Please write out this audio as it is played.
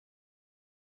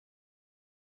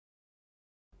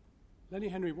Lenny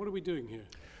Henry, what are we doing here?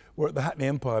 We're at the Hackney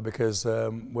Empire because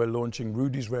we're launching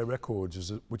Rudy's Rare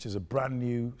Records, which is a brand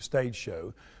new stage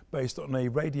show based on a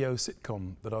radio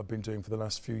sitcom that I've been doing for the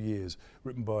last few years,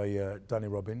 written by Danny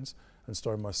Robbins and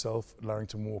starring myself,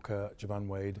 Larrington Walker, Javan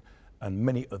Wade, and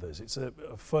many others. It's a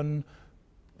fun,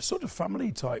 sort of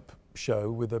family type show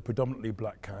with a predominantly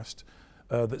black cast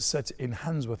that's set in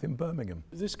Handsworth in Birmingham.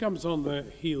 This comes on the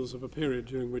heels of a period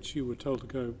during which you were told to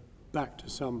go back to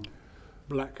some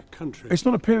black country. It's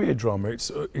not a period drama.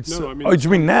 It's no, I mean, oh, do you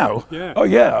mean now? Yeah. Oh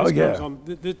yeah. This oh yeah. comes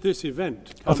on this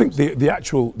event. I think the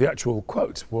actual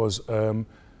quote was,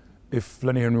 if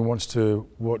Lenny Henry wants to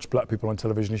watch black people on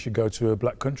television, he should go to a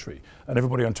black country. And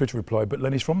everybody on Twitter replied, but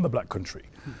Lenny's from the black country.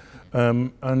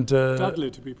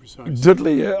 Dudley, to be precise.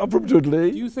 Dudley, yeah, I'm from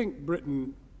Dudley. Do you think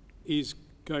Britain is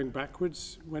going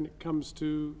backwards when it comes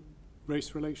to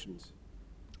race relations?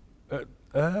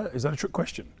 Is that a trick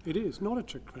question? It is not a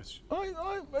trick question.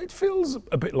 It feels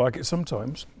a bit like it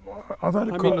sometimes. I've had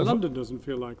London doesn't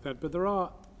feel like that, but there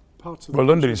are parts of. Well,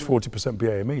 London is 40%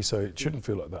 BAME, so it shouldn't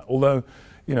feel like that. Although,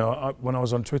 you know, when I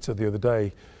was on Twitter the other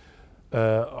day,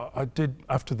 I did,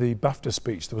 after the BAFTA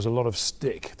speech, there was a lot of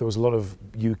stick. There was a lot of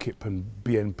UKIP and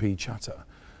BNP chatter.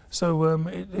 So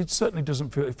it certainly doesn't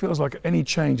feel, it feels like any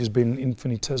change has been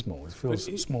infinitesimal. It feels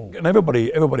small. And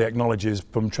everybody acknowledges,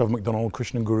 from Trevor McDonald,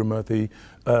 Krishnan and Guru Murthy,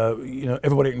 you know,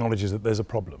 everybody acknowledges that there's a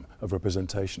problem of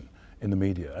representation in the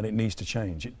media and it needs to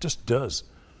change. It just does.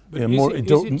 You know,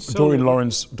 Doreen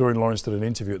Lawrence did an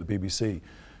interview at the BBC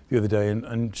the other day,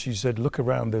 and she said, look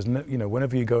around, there's no, you know,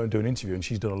 whenever you go and do an interview, and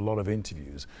she's done a lot of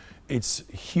interviews, it's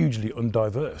hugely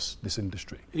undiverse, this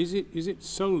industry. Is it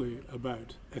solely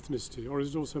about ethnicity, or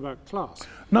is it also about class?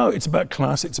 No, it's about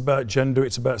class, it's about gender,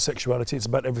 it's about sexuality, it's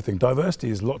about everything. Diversity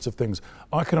is lots of things.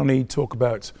 I can only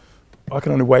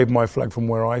wave my flag from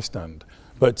where I stand,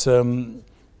 but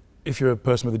if you're a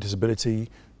person with a disability,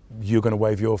 you're going to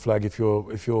wave your flag. If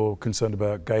you're concerned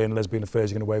about gay and lesbian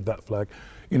affairs, you're going to wave that flag.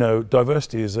 You know,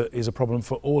 diversity is a problem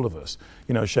for all of us.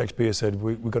 You know, Shakespeare said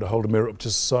we've got to hold a mirror up to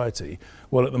society.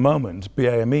 Well, at the moment,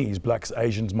 BAMEs, blacks,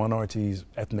 Asians, minorities,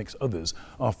 ethnics, others,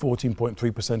 are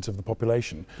 14.3% of the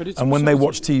population. And when they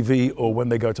watch TV or when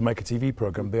they go to make a TV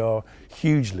program, they are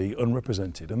hugely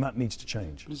unrepresented, and that needs to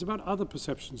change. But it's about other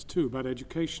perceptions too, about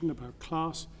education, about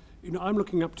class. You know, I'm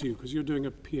looking up to you because you're doing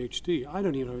a PhD. I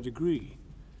don't even have a degree.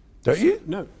 Don't you?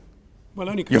 No. Well,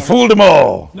 only you fooled them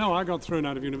all. No, I got thrown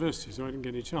out of university, so I didn't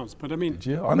get any chance. But I mean,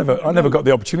 I never got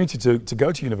the opportunity to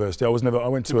go to university. I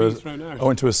went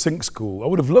to a sink school. I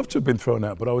would have loved to have been thrown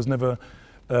out, but I was never,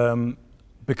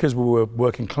 because we were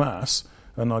working class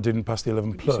and I didn't pass the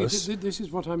 11 plus. See, this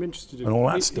is what I'm interested in. And all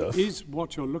that stuff. Is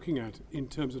what you're looking at in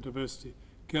terms of diversity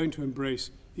going to embrace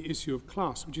the issue of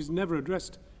class, which is never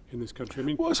addressed in this country? I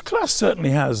mean, well, class certainly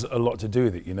has a lot to do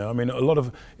with it. You know, I mean, a lot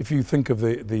of, if you think of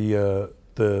the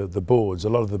boards, a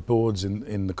lot of the boards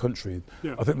in the country,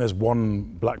 yeah. I think there's one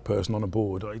black person on a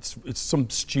board. It's some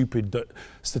stupid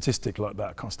statistic like that.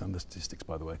 I can't stand the statistics,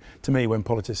 by the way. To me, when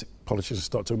politicians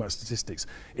start talking about statistics,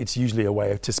 it's usually a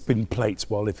way to spin plates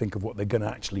while they think of what they're going to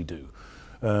actually do.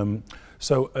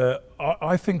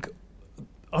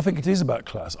 I think it is about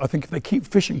class. I think if they keep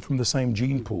fishing from the same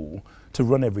gene pool to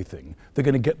run everything, they're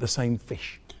going to get the same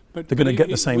fish. They're going to get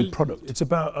the same product. It's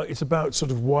about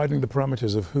sort of widening the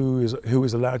parameters of who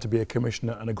is allowed to be a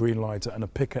commissioner and a green lighter and a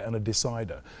picker and a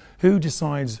decider. Who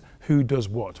decides who does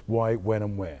what, why, when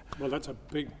and where? Well, that's a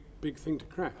big thing to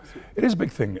crack. It is a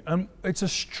big thing. It's a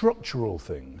structural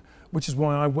thing, which is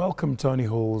why I welcome Tony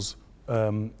Hall's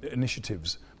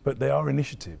initiatives. But they are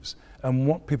initiatives, and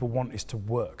what people want is to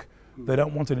work. They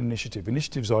don't want an initiative.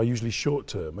 Initiatives are usually short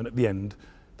term, and at the end,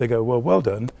 they go, well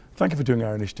done, thank you for doing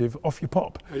our initiative, off you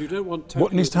pop. And you don't want tokenism.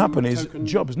 What needs to happen is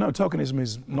jobs. No, tokenism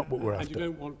is not what we're after. And you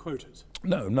don't want quotas?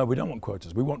 No, we don't want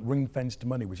quotas. We want ring-fenced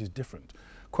money, which is different.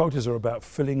 Quotas are about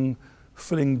filling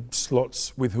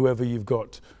slots with whoever you've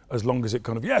got, as long as it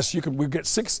kind of, yes, we get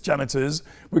 6 janitors,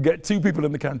 we get 2 people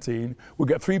in the canteen, we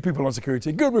get 3 people on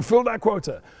security, good, we filled that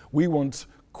quota. We want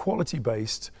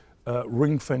quality-based,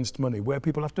 ring-fenced money, where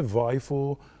people have to vie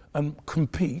for and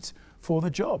compete for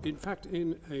the job. In fact,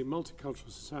 in a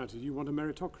multicultural society, you want a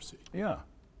meritocracy. Yeah.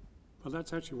 Well,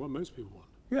 that's actually what most people want.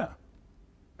 Yeah.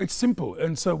 It's simple.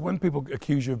 And so when people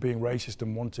accuse you of being racist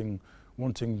and wanting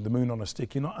the moon on a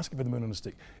stick, you're not asking for the moon on a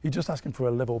stick. You're just asking for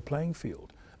a level playing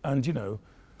field. And, you know,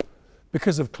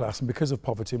 because of class and because of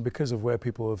poverty and because of where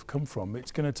people have come from,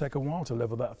 it's going to take a while to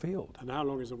level that field. And how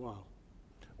long is a while?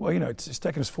 Well, you know, it's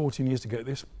taken us 14 years to get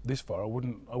this far. I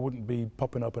wouldn't be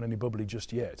popping up on any bubbly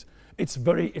just yet. It's a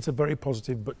very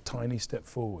positive but tiny step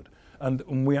forward,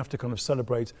 and we have to kind of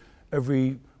celebrate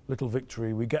every little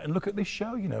victory we get. And look at this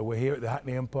show, you know, we're here at the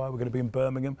Hackney Empire, we're going to be in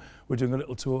Birmingham, we're doing a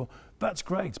little tour. That's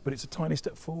great, but it's a tiny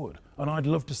step forward. And I'd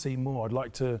love to see more. I'd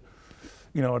like to,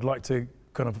 you know, I'd like to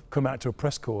kind of come out to a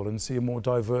press call and see a more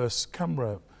diverse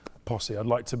camera posse. I'd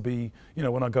like to be, you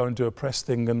know, when I go and do a press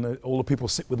thing and all the people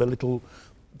sit with their little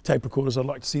tape recorders, I'd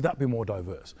like to see that be more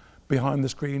diverse. Behind the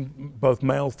screen, both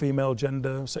male, female,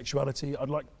 gender, sexuality, I'd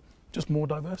like just more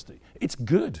diversity. It's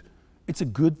good. It's a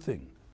good thing.